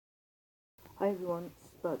Hi everyone,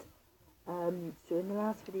 Spud. So in the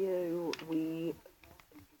last video we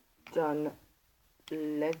done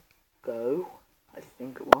Lego, I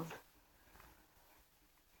think it was.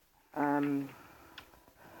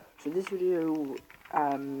 So this video,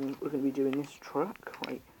 we're going to be doing this truck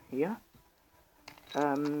right here.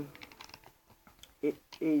 It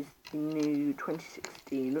is the new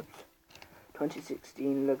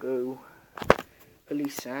 2016 Lego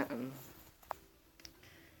police set, and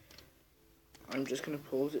I'm just going to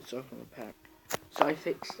pause it so I can repair. So I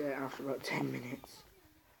fixed it after about 10 minutes.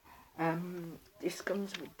 This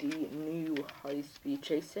comes with the new high-speed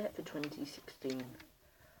chase set for 2016.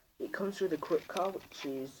 It comes with a quick car, which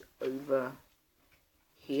is over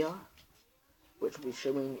here, which will be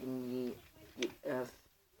showing in the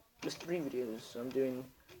there's 3 videos. So I'm doing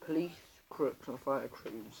police, crooks, and fire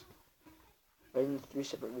crews in 3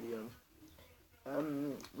 separate videos.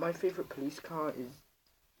 My favourite police car is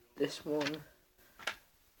this one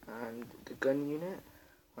and the gun unit.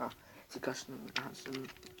 Well, it's a custom that has some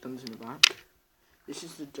guns in the back. This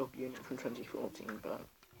is the dog unit from 2014, but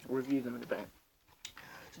I'll review them in a bit.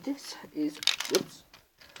 So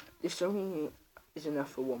this only is enough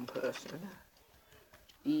for one person.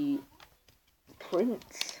 The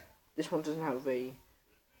print, this one doesn't have a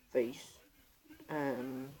face.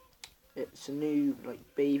 It's a new, like,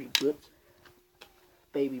 baby blue.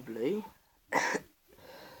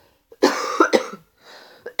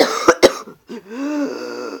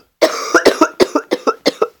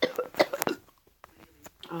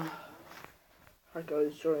 Hi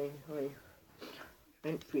guys, sorry, I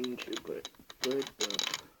ain't feeling too good, but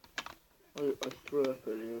I threw up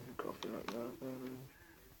earlier and coughing like that.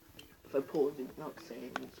 If I pause it, not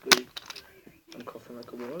saying it's good, I'm coughing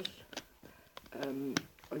like I was.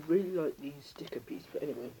 I really like these sticker pieces, but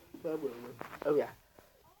anyway, where were we? Oh yeah,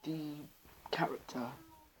 the character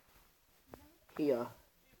here.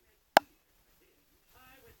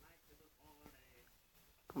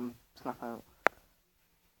 Come snap out.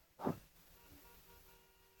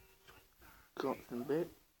 Got some bit.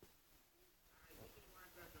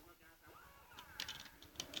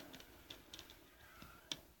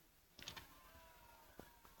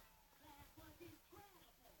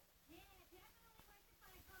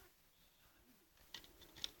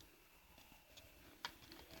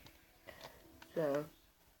 So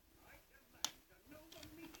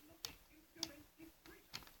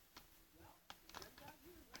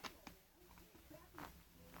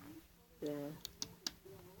yeah.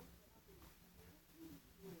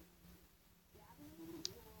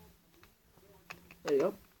 There you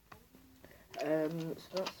go. So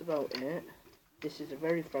that's about it. This is a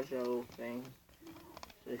very fragile thing.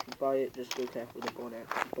 So if you buy it, just be careful with the bonnet.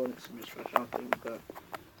 The bonnet's the most fragile thing, but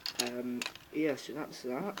yeah, so that's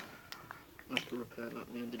that. I have to repair that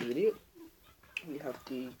at the end of the video. We have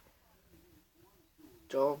the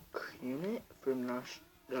dog unit from last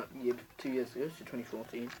year, 2 years ago, so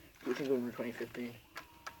 2014, which is going to 2015.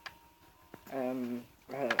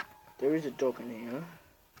 There is a dog in here.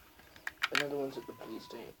 Another one's at the police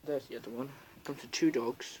station. There's the other one. It comes with 2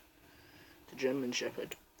 dogs. The German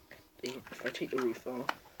Shepherd. If I take the roof off,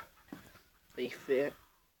 they fit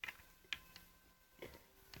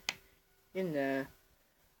in there.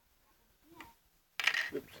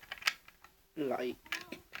 Oops. Like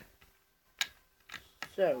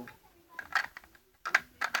so.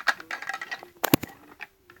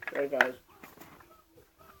 Sorry guys.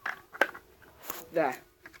 There.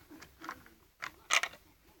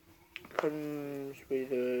 Comes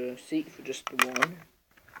with a seat for just the one.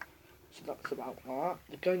 So that's about that.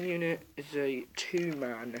 The gun unit is a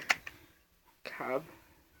 2-man cab.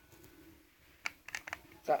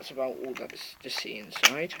 That's about all that's to see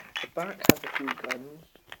inside. The back has a few guns.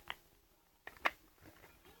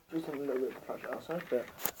 There's a little bit of flash outside, but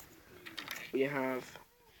we have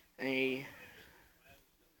a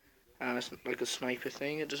like a sniper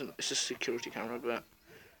thing. It's a security camera, but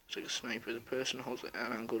it's like a sniper. The person holds it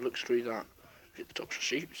at an angle, looks through that, hit the top,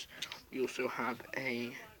 shoots. We also have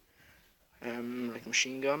a like a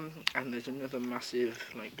machine gun, and there's another massive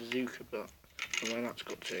like bazooka, but I don't know where that's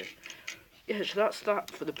got to. Yeah, so that's that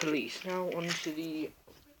for the police. Now on to the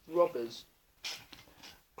robbers,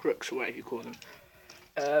 crooks, or whatever you call them.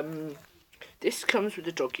 This comes with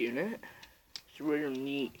the dog unit. It's really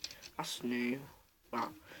neat. That's new.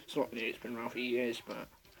 Well, it's not new, it's been around for years, but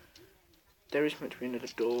there is meant to be another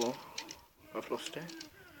door. I've lost it.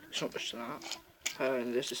 It's not much to that.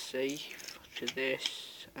 There's a safe to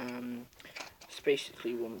this. It's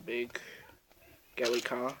basically one big getaway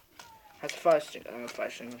car. Has fire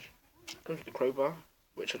extinguisher. Comes with a crowbar,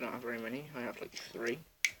 which I don't have very many. I have like 3.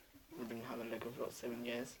 I've been having Lego for about 7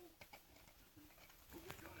 years.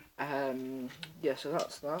 Yeah, so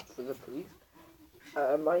that's that for the police.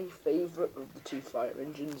 My favourite of the two fire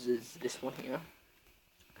engines is this one here.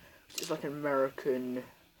 It's like an American.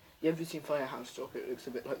 You ever seen Firehouse Truck? It looks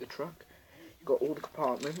a bit like the truck. You've got all the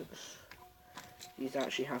compartments. These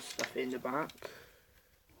actually have stuff in the back.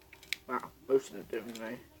 Wow, most of them do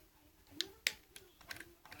anyway.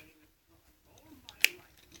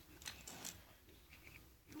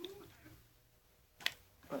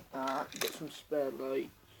 Like that. Got some spare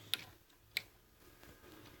lights.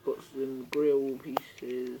 Got some grill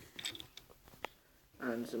pieces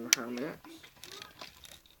and some helmets.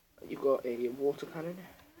 You've got a water cannon,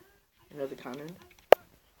 another cannon,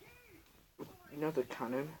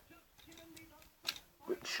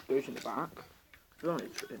 which goes in the back. Right,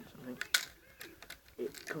 it's in something.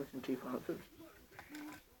 It comes in two parts.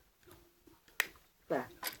 There.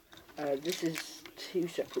 This is two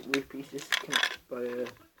separate roof pieces connected by a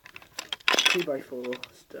 2x4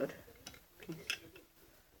 stud piece.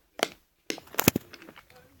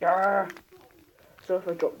 Yeah. So if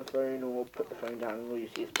I drop the phone or put the phone down and all you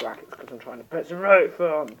see is black, it's because I'm trying to press the right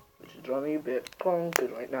phone, which is driving me a bit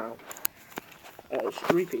bonkers right now. It's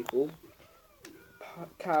three people.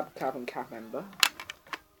 Cab and cab member.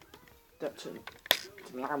 That took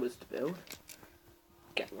some hours to build.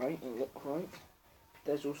 Get right and look right.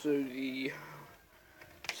 There's also the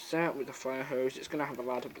set with the fire hose. It's going to have a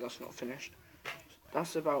ladder, but that's not finished.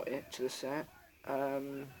 That's about it to the set.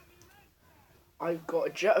 I've got a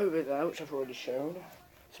jet over there, which I've already shown.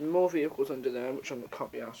 Some more vehicles under there, which I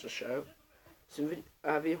can't be asked to show. Some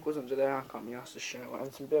vehicles under there I can't be asked to show.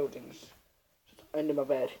 And some buildings. Just under my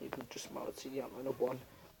bed, you can just about see the outline of one.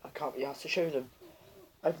 I can't be asked to show them.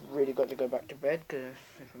 I've really got to go back to bed, because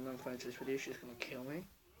if I'm not finished this video, she's going to kill me.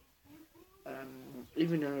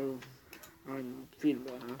 Even though I'm feeling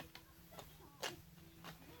better.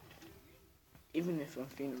 Even if I'm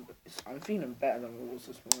feeling better than I was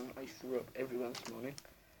this morning. I threw up everywhere this morning.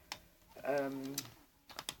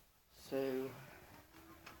 So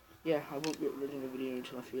yeah, I won't be uploading a video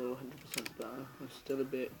until I feel 100% better. I'm still a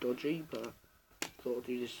bit dodgy, but I thought I'd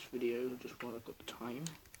do this video just while I've got the time.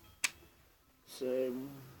 So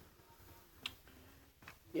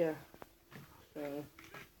yeah. So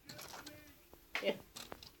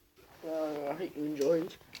I hope you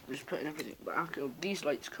enjoyed. I'm just putting everything back. These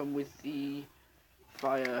lights come with the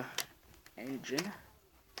fire engine.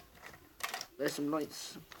 There's some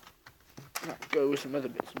lights that go with some other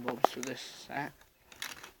bits and bobs for this set.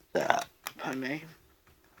 Pardon me.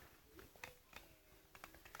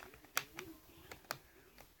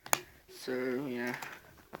 So yeah,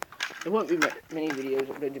 there won't be many videos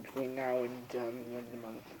uploaded between now and the end of the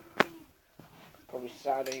month. Probably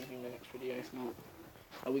Saturday will be my next video, if not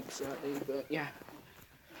a week Saturday. But yeah.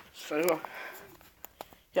 So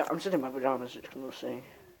yeah, I'm sitting in my pajamas, which you can see.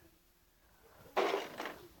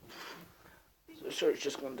 So it's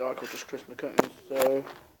just gone dark, I'll just crisp my curtains. So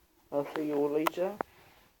I'll see you all later.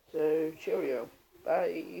 So cheerio.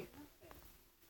 Bye.